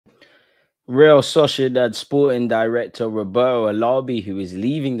Real Sociedad sporting director Roberto Alarbi, who is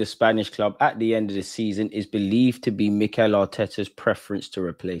leaving the Spanish club at the end of the season, is believed to be Mikel Arteta's preference to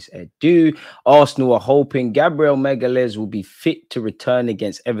replace Edu. Arsenal are hoping Gabriel Magalhaes will be fit to return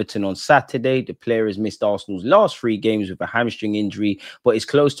against Everton on Saturday. The player has missed Arsenal's last 3 games with a hamstring injury, but is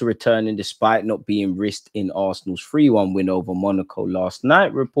close to returning despite not being risked in Arsenal's 3-1 win over Monaco last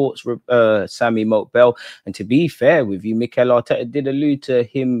night, reports Sammy Mokbel. And to be fair with you, Mikel Arteta did allude to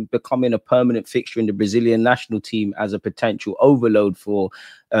him becoming a permanent fixture in the Brazilian national team as a potential overload for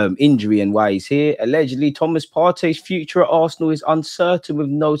injury and why he's here. Allegedly, Thomas Partey's future at Arsenal is uncertain with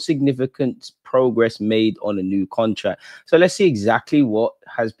no significant progress made on a new contract. So let's see exactly what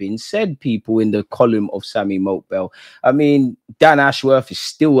has been said, people, in the column of Sammy Mokbel. I mean, Dan Ashworth is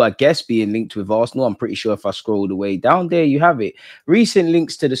still, I guess, being linked with Arsenal. I'm pretty sure if I scroll the way down there, you have it. Recent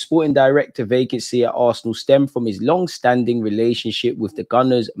links to the sporting director vacancy at Arsenal stem from his long-standing relationship with the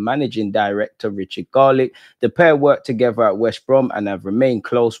Gunners' managing director, Richard Garlick. The pair worked together at West Brom and have remained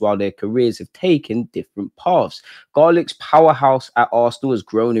close while their careers have taken different paths. Garlick's powerhouse at Arsenal has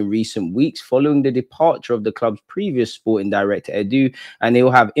grown in recent weeks following the departure of the club's previous sporting director, Edu, and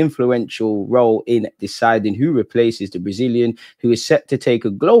he'll have influential role in deciding who replaces the Brazilian, who is set to take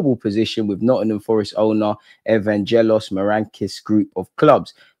a global position with Nottingham Forest owner Evangelos Marankis group of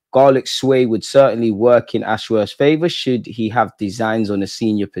clubs. Garlick's sway would certainly work in Ashworth's favour should he have designs on a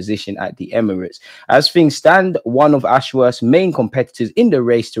senior position at the Emirates. As things stand, one of Ashworth's main competitors in the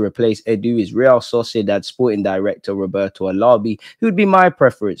race to replace Edu is Real Sociedad sporting director Roberto Alarbi, who would be my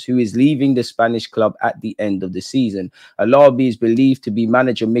preference, who is leaving the Spanish club at the end of the season. Alarbi is believed to be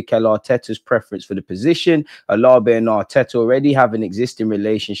manager Mikel Arteta's preference for the position. Alarbi and Arteta already have an existing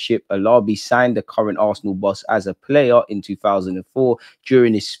relationship. Alarbi signed the current Arsenal boss as a player in 2004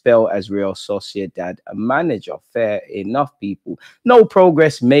 during his spell as Real Sociedad manager. Fair enough, people. No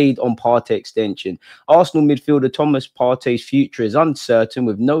progress made on Partey extension. Arsenal midfielder Thomas Partey's future is uncertain,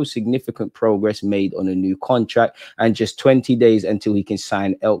 with no significant progress made on a new contract and just 20 days until he can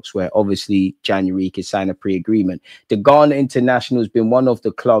sign elsewhere. Obviously, January he can sign a pre-agreement. The Ghana international has been one of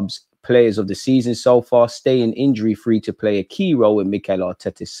the club's players of the season so far, staying injury-free to play a key role in Mikel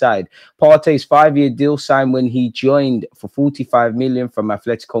Arteta's side. Partey's 5-year deal signed when he joined for 45 million from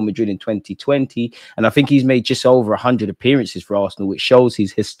Atletico Madrid in 2020, and I think he's made just over 100 appearances for Arsenal, which shows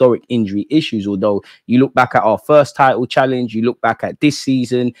his historic injury issues. Although you look back at our first title challenge, you look back at this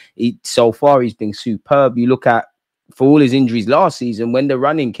season, so far he's been superb. You look at, for all his injuries last season, when the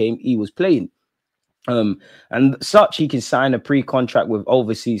running came, he was playing. And such, he can sign a pre-contract with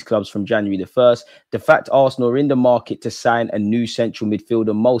overseas clubs from January the 1st. The fact Arsenal are in the market to sign a new central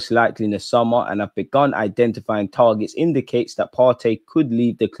midfielder, most likely in the summer, and have begun identifying targets, indicates that Partey could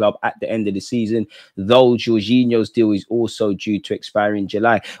leave the club at the end of the season, though Jorginho's deal is also due to expire in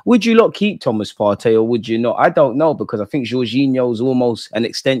July. Would you not keep Thomas Partey, or would you not? I don't know, because I think Jorginho is almost an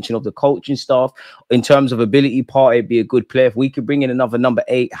extension of the coaching staff. In terms of ability, Partey would be a good player. If we could bring in another number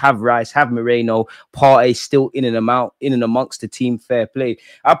 8, have Rice, have Moreno, Partey still in and amongst the team, fair play.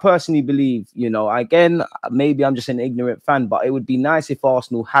 I personally believe, you know, again, maybe I'm just an ignorant fan, but it would be nice if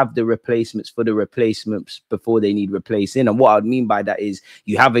Arsenal have the replacements for the replacements before they need replacing. And what I mean by that is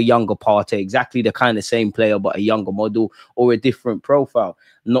you have a younger Partey, exactly the kind of same player, but a younger model or a different profile.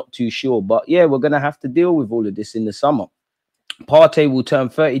 Not too sure. But yeah, we're going to have to deal with all of this in the summer. Partey will turn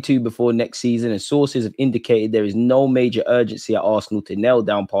 32 before next season, and sources have indicated there is no major urgency at Arsenal to nail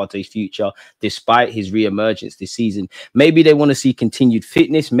down Partey's future despite his re-emergence this season. Maybe they want to see continued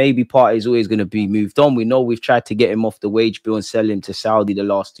fitness. Maybe Partey is always going to be moved on. We know we've tried to get him off the wage bill and sell him to Saudi the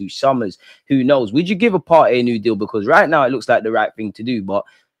last 2 summers. Who knows? Would you give a Partey a new deal? Because right now it looks like the right thing to do, but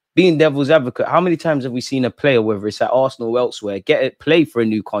being devil's advocate, how many times have we seen a player, whether it's at Arsenal or elsewhere, play for a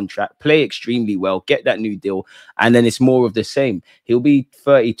new contract, play extremely well, get that new deal, and then it's more of the same? He'll be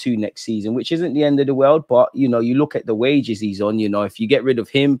 32 next season, which isn't the end of the world, but, you know, you look at the wages he's on, you know, if you get rid of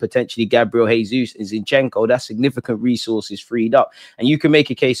him, potentially Gabriel Jesus and Zinchenko, that's significant resources freed up. And you can make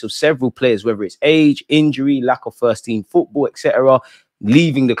a case of several players, whether it's age, injury, lack of first-team football, etc.,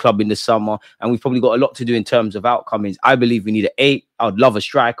 leaving the club in the summer, and we've probably got a lot to do in terms of outcomings. I believe we need an 8. I'd love a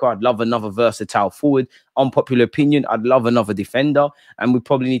striker. I'd love another versatile forward. Unpopular opinion, I'd love another defender, and we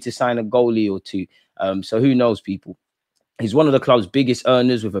probably need to sign a goalie or 2. So who knows, people? He's one of the club's biggest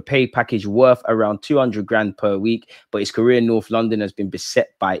earners, with a pay package worth around 200 grand per week, but his career in North London has been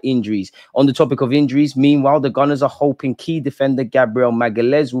beset by injuries. On the topic of injuries, meanwhile, the Gunners are hoping key defender Gabriel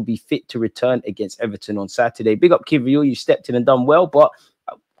Magalhaes will be fit to return against Everton on Saturday. Big up, Kivior, you stepped in and done well, but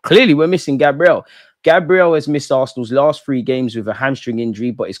clearly we're missing Gabriel. Gabriel has missed Arsenal's last 3 games with a hamstring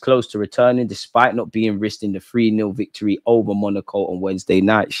injury, but is close to returning despite not being risked in the 3-0 victory over Monaco on Wednesday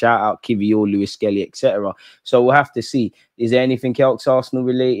night. Shout out Kivior, Lewis Skelly, etc. So we'll have to see. Is there anything else Arsenal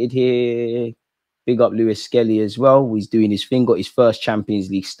related here? Big up Lewis Skelly as well. He's doing his thing, got his first Champions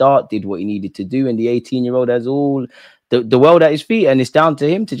League start, did what he needed to do, and the 18-year-old has all the world at his feet, and it's down to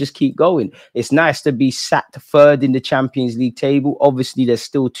him to just keep going. It's nice to be sat third in the Champions League table. Obviously, there's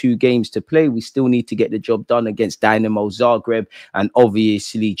still 2 games to play. We still need to get the job done against Dynamo Zagreb and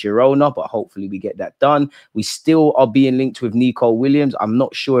obviously Girona, but hopefully we get that done. We still are being linked with Nico Williams. I'm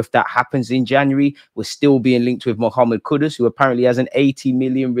not sure if that happens in January. We're still being linked with Mohamed Kudus, who apparently has an 80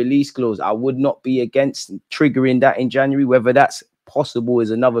 million release clause. I would not be against triggering that in January. Whether that's possible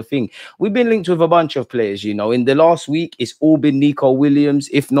is another thing. We've been linked with a bunch of players, you know. In the last week, it's all been Nico Williams.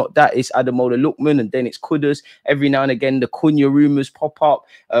 If not that, it's Ademola Lookman, and then it's Kudus. Every now and again, the Cunha rumours pop up.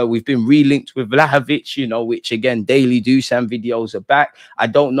 We've been relinked with Vlahovic, you know, which again, Daily Dusan videos are back. I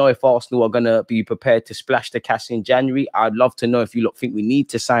don't know if Arsenal are going to be prepared to splash the cash in January. I'd love to know if you lot think we need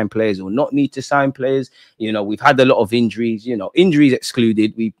to sign players or not need to sign players. You know, we've had a lot of injuries, you know, injuries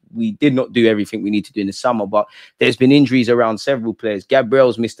excluded. We did not do everything we need to do in the summer, but there's been injuries around several players.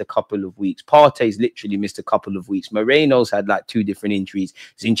 Gabriel's missed a couple of weeks. Partey's literally missed a couple of weeks. Moreno's had like 2 different injuries.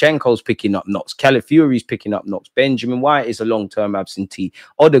 Zinchenko's picking up knocks. Calafiori's picking up knocks. Benjamin White is a long-term absentee.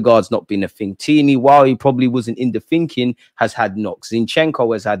 Odegaard's not been a thing. Tini, while he probably wasn't in the thinking, has had knocks.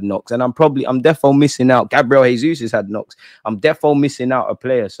 Zinchenko has had knocks. And I'm defo missing out. Gabriel Jesus has had knocks. I'm defo missing out a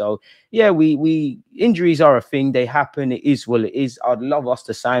player. So yeah, we injuries are a thing. They happen. It is what it is. I'd love us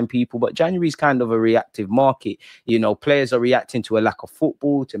to sign people, but January's kind of a reactive market. You know, players are reacting to a lack of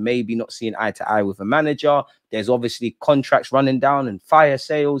football, to maybe not seeing eye to eye with a manager. There's obviously contracts running down and fire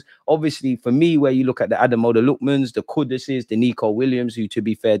sales. Obviously, for me, where you look at the Ademola Lookmans, the Kuduses, the Nico Williams, who, to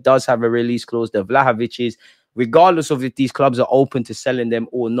be fair, does have a release clause, the Vlahovic's, regardless of if these clubs are open to selling them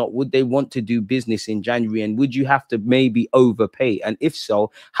or not, would they want to do business in January? And would you have to maybe overpay? And if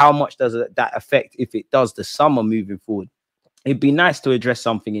so, how much does that affect, if it does, the summer moving forward? It'd be nice to address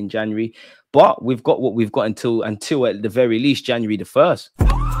something in January, but we've got what we've got until at the very least January the 1st.